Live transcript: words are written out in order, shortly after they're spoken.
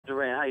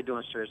How you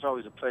doing, sir? It's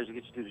always a pleasure to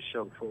get you to the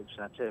show, folks.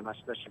 And I tell you, my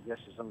special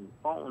guest is on the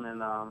phone,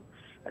 and I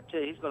tell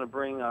you, he's going to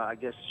bring, I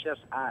guess, Chef's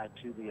Eye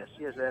to the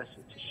CES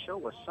to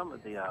show us some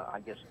of the, I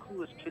guess,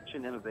 coolest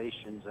kitchen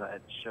innovations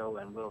at the show,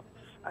 and we'll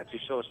actually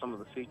show us some of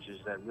the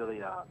features that really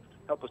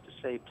help us to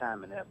save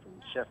time and effort.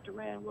 Chef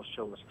Duran will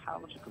show us how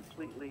to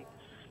completely,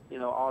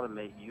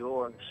 automate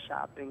your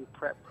shopping,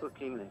 prep,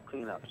 cooking, and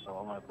cleanup. So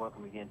I want to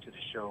welcome again to the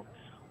show.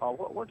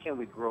 What can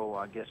we grow,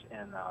 I guess,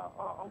 and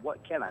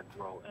what can I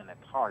grow in a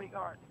party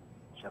garden?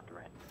 Chef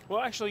Duran. Well,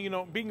 actually,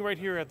 being right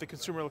here at the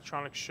Consumer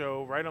Electronics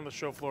Show, right on the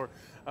show floor,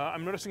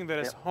 I'm noticing that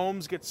as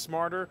homes get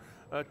smarter,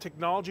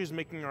 technology is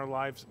making our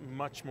lives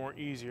much more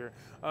easier.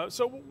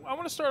 So I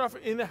want to start off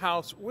in the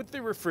house with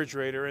the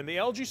refrigerator, and the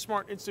LG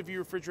Smart InstaView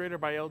refrigerator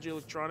by LG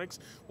Electronics.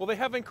 Well, they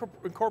have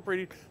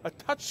incorporated a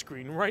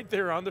touchscreen right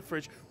there on the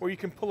fridge where you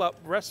can pull up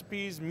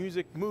recipes,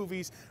 music,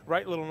 movies,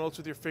 write little notes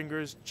with your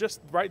fingers,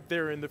 just right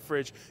there in the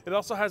fridge. It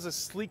also has a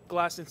sleek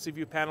glass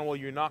InstaView panel where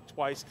you knock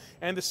twice,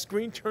 and the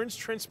screen turns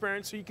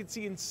transparent so you can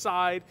see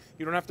inside.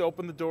 You don't have to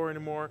open the door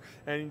anymore,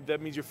 and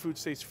that means your food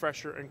stays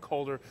fresher and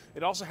colder.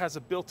 It also has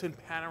a built-in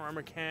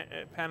panorama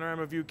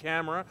view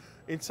camera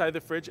inside the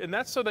fridge, and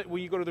that's so that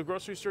when you go to the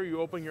grocery store, you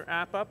open your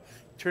app up,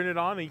 turn it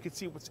on, and you can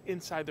see what's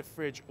inside the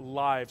fridge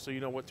live, so you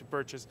know what to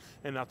purchase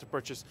and not to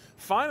purchase.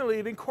 Finally,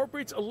 it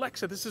incorporates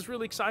Alexa. This is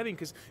really exciting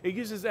because it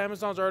uses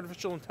Amazon's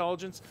artificial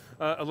intelligence,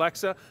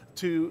 Alexa,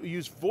 to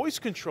use voice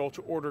control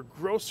to order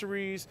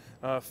groceries,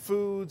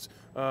 foods.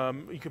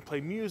 You can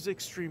play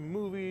music, stream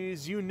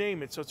movies, you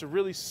name it. So it's a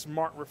really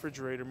smart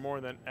refrigerator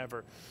more than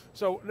ever.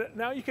 So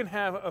now you can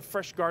have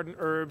fresh garden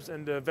herbs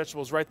and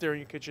vegetables right there in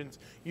your kitchens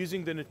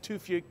using the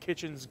Natufia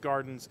Kitchens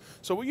Gardens.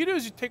 So what you do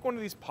is you take one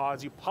of these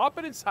pods, you pop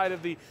it inside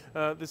of the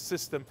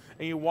system,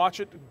 and you watch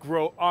it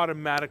grow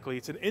automatically.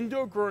 It's an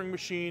indoor growing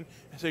machine,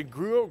 so it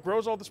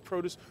grows all this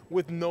produce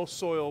with no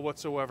soil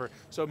whatsoever.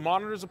 So it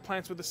monitors the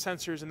plants with the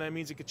sensors, and that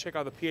means it can check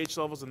out the pH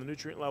levels and the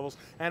nutrient levels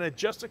and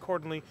adjust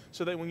accordingly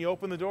so that when you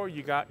open the door,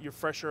 you got your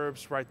fresh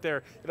herbs right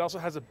there. It also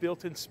has a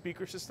built-in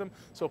speaker system,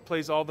 so it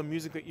plays all the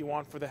music that you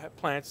want for the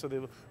plants so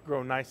they'll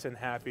grow nice and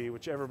happy,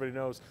 which everybody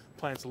knows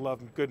plants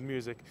love good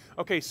music.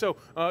 Okay, so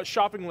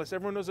shopping list.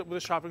 Everyone knows that with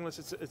a shopping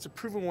list, it's a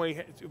proven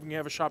way when you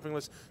have a shopping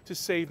list to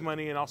save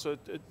money, and also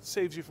it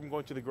saves you from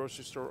going to the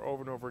grocery store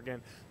over and over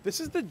again. This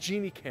is the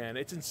Genie can.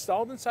 It's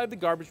installed inside the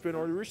garbage bin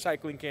or the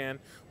recycling can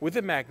with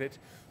a magnet.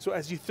 So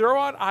as you throw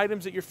out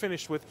items that you're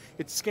finished with,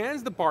 it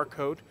scans the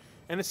barcode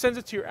and it sends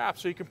it to your app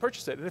so you can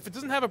purchase it. And if it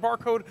doesn't have a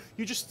barcode,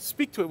 you just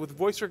speak to it with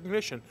voice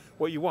recognition,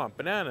 what you want,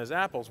 bananas,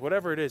 apples,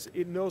 whatever it is.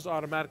 It knows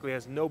automatically, it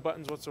has no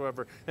buttons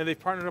whatsoever. And they've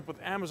partnered up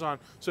with Amazon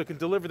so it can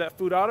deliver that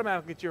food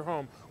automatically to your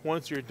home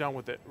once you're done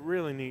with it.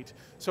 Really neat.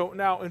 So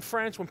now in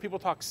France, when people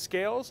talk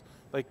scales,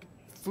 like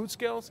food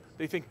scales,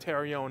 they think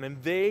Terrion, and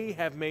they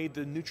have made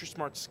the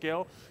NutriSmart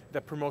scale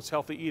that promotes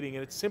healthy eating.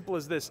 And it's simple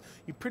as this.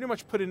 You pretty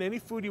much put in any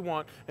food you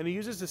want, and it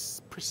uses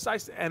this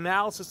precise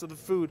analysis of the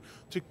food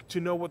to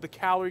know what the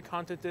calorie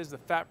content is, the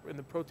fat and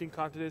the protein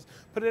content is.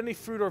 Put any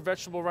fruit or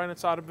vegetable right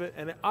inside of it,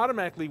 and it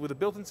automatically, with a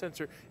built-in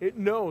sensor, it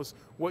knows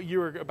what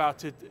you're about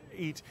to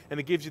eat, and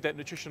it gives you that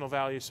nutritional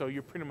value, so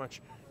you're pretty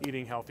much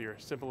eating healthier.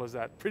 Simple as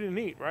that. Pretty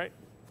neat, right?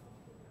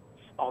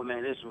 Oh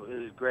man, this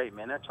is great,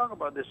 man. Now talk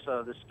about this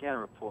scan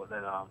report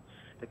that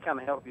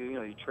kind of help you,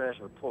 your trash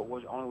report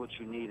only what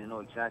you need and know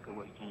exactly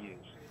what you can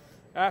use.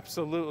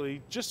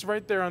 Absolutely. Just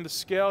right there on the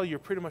scale, you're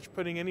pretty much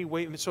putting any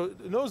weight, and so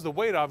it knows the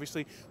weight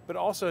obviously, but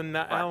also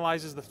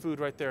analyzes the food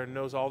right there and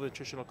knows all the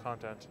nutritional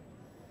content.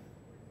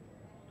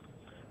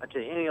 I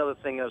tell you, any other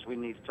thing else we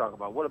need to talk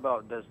about? What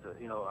about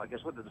I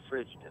guess what does the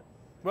fridge do?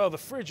 Well, the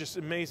fridge is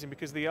amazing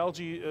because the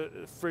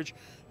LG fridge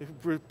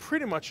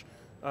pretty much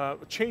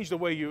changed the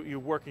way you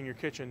work in your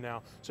kitchen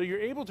now. So you're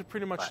able to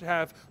pretty much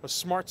have a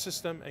smart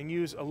system and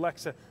use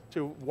Alexa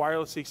to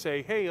wirelessly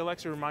say, hey,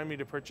 Alexa, remind me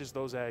to purchase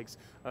those eggs,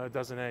 a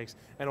dozen eggs,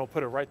 and it'll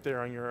put it right there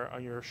on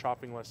your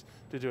shopping list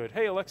to do it.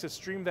 Hey, Alexa,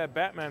 stream that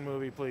Batman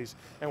movie, please.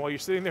 And while you're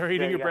sitting there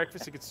eating your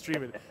breakfast, you can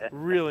stream it.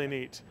 Really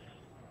neat.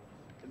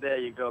 There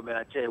you go, man.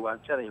 I tell you what, I'm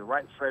telling you,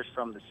 right fresh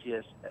from the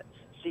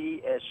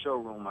CES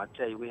showroom, I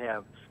tell you, we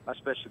have my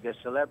special guest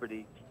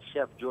celebrity,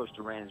 Chef George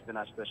Duran has been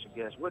our special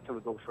guest. Where can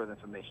we go for further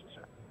information,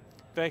 sir?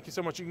 Thank you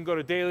so much. You can go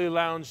to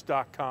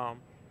dailylounge.com.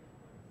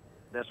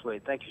 That's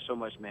great. Thank you so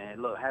much,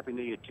 man. Look, Happy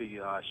New Year to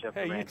you, Chef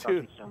Duran. Hey, you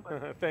too. Talk to you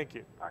soon, Thank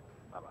you. All right,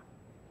 bye-bye.